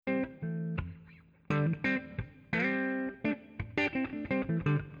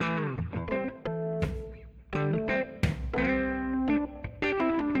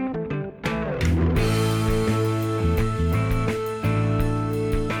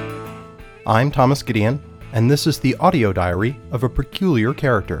I'm Thomas Gideon, and this is the audio diary of a peculiar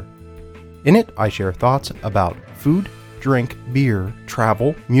character. In it, I share thoughts about food, drink, beer,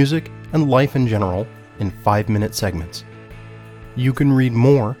 travel, music, and life in general in 5-minute segments. You can read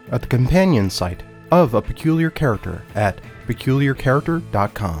more at the companion site of A Peculiar Character at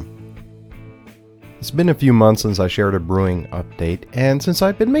peculiarcharacter.com. It's been a few months since I shared a brewing update, and since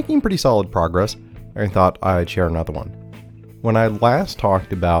I've been making pretty solid progress, I thought I'd share another one. When I last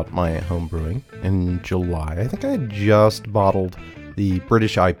talked about my home brewing in July, I think I had just bottled the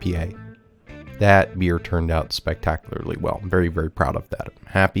British IPA. That beer turned out spectacularly well. I'm very, very proud of that. I'm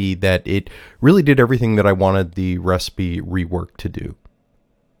happy that it really did everything that I wanted the recipe rework to do.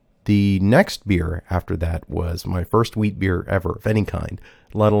 The next beer after that was my first wheat beer ever of any kind,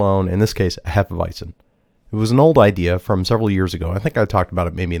 let alone, in this case, a Hefeweizen. It was an old idea from several years ago. I think I talked about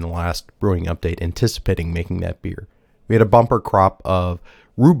it maybe in the last brewing update, anticipating making that beer. We had a bumper crop of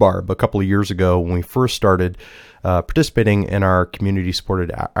rhubarb a couple of years ago when we first started participating in our community-supported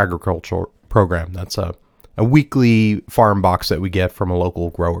agriculture program. That's a weekly farm box that we get from a local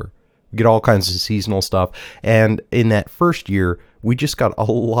grower. We get all kinds of seasonal stuff, and in that first year, we just got a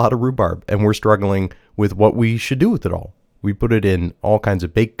lot of rhubarb, and we're struggling with what we should do with it all. We put it in all kinds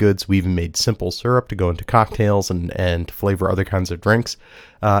of baked goods. We even made simple syrup to go into cocktails and to flavor other kinds of drinks,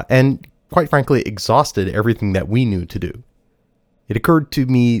 and quite frankly, exhausted everything that we knew to do. It occurred to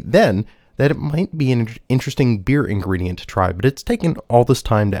me then that it might be an interesting beer ingredient to try, but it's taken all this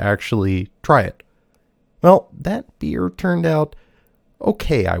time to actually try it. Well, that beer turned out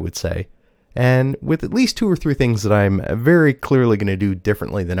okay, I would say, and with at least 2 or 3 things that I'm very clearly going to do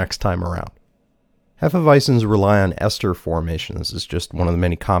differently the next time around. Hefeweizens rely on ester formation. This is just one of the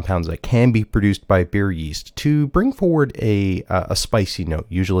many compounds that can be produced by beer yeast to bring forward a spicy note,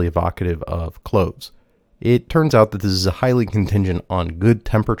 usually evocative of cloves. It turns out that this is highly contingent on good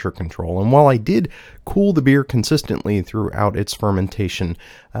temperature control, and while I did cool the beer consistently throughout its fermentation,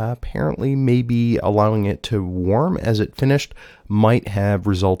 apparently maybe allowing it to warm as it finished might have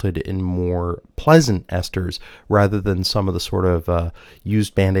resulted in more pleasant esters rather than some of the sort of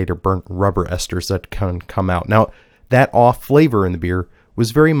used Band-Aid or burnt rubber esters that can come out. Now, that off flavor in the beer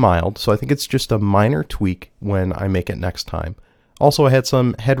was very mild, so I think it's just a minor tweak when I make it next time. Also, I had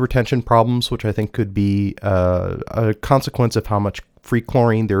some head retention problems, which I think could be a consequence of how much free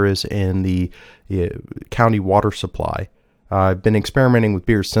chlorine there is in the county water supply. I've been experimenting with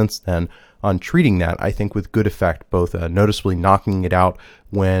beers since then on treating that, I think with good effect, both noticeably knocking it out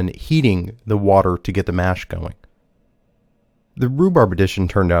when heating the water to get the mash going. The rhubarb edition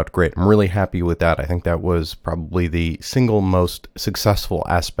turned out great. I'm really happy with that. I think that was probably the single most successful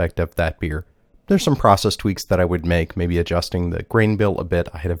aspect of that beer. There's some process tweaks that I would make, maybe adjusting the grain bill a bit.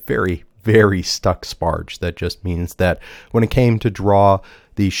 I had a very, very stuck sparge. That just means that when it came to draw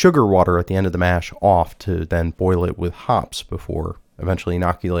the sugar water at the end of the mash off to then boil it with hops before eventually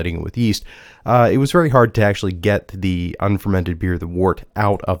inoculating it with yeast, it was very hard to actually get the unfermented beer, the wort,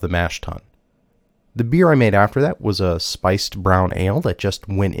 out of the mash tun. The beer I made after that was a spiced brown ale that just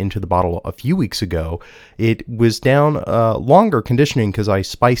went into the bottle a few weeks ago. It was down longer conditioning because I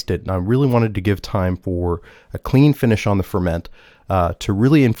spiced it, and I really wanted to give time for a clean finish on the ferment to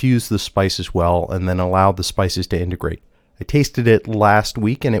really infuse the spices well and then allow the spices to integrate. I tasted it last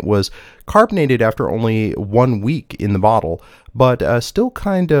week, and it was carbonated after only 1 week in the bottle, but still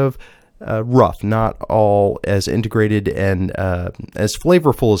kind of rough, not all as integrated and as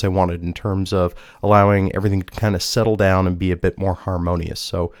flavorful as I wanted in terms of allowing everything to kind of settle down and be a bit more harmonious.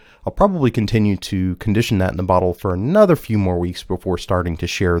 So I'll probably continue to condition that in the bottle for another few more weeks before starting to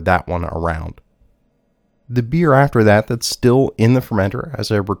share that one around. The beer after that that's still in the fermenter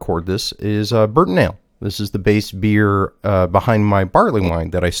as I record this is Burton Ale. This is the base beer behind my barley wine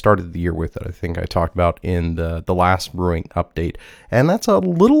that I started the year with that I think I talked about in the last brewing update. And that's a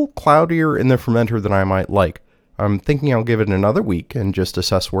little cloudier in the fermenter than I might like. I'm thinking I'll give it another week and just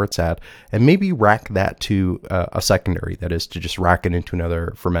assess where it's at and maybe rack that to a secondary, that is to just rack it into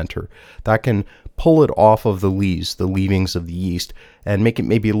another fermenter. That can pull it off of the lees, the leavings of the yeast, and make it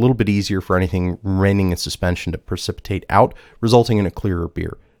maybe a little bit easier for anything remaining in suspension to precipitate out, resulting in a clearer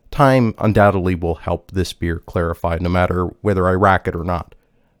beer. Time undoubtedly will help this beer clarify no matter whether I rack it or not.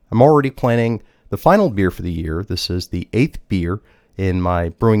 I'm already planning the final beer for the year. This is the 8th beer in my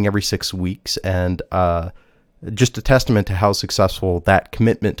brewing every 6 weeks, and just a testament to how successful that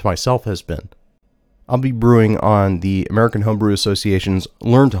commitment to myself has been. I'll be brewing on the American Homebrew Association's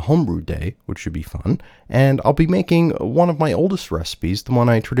Learn to Homebrew Day, which should be fun, and I'll be making one of my oldest recipes, the one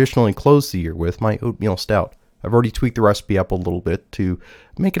I traditionally close the year with, my oatmeal stout. I've already tweaked the recipe up a little bit to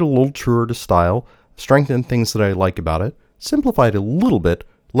make it a little truer to style, strengthen things that I like about it, simplify it a little bit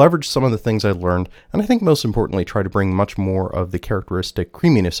leverage some of the things I learned, and I think most importantly try to bring much more of the characteristic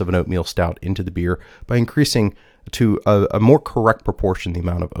creaminess of an oatmeal stout into the beer by increasing to a more correct proportion the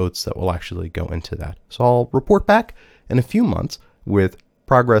amount of oats that will actually go into that. So I'll report back in a few months with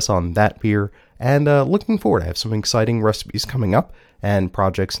progress on that beer, and looking forward. I have some exciting recipes coming up and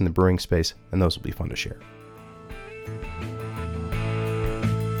projects in the brewing space, and those will be fun to share.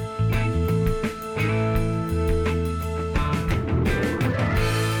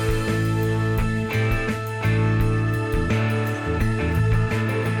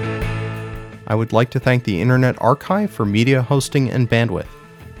 I would like to thank the Internet Archive for media hosting and bandwidth.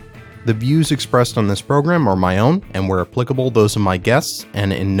 The views expressed on this program are my own, and where applicable, those of my guests,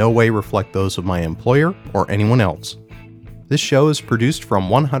 and in no way reflect those of my employer or anyone else. This show is produced from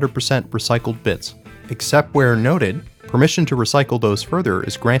 100% recycled bits. Except where noted, permission to recycle those further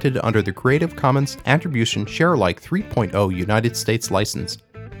is granted under the Creative Commons Attribution Sharealike 3.0 United States license.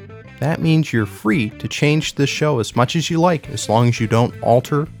 That means you're free to change this show as much as you like, as long as you don't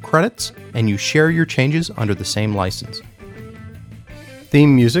alter credits and you share your changes under the same license.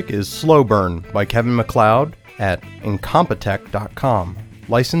 Theme music is Slow Burn by Kevin MacLeod at Incompetech.com,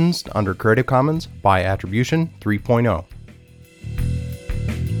 licensed under Creative Commons by Attribution 3.0.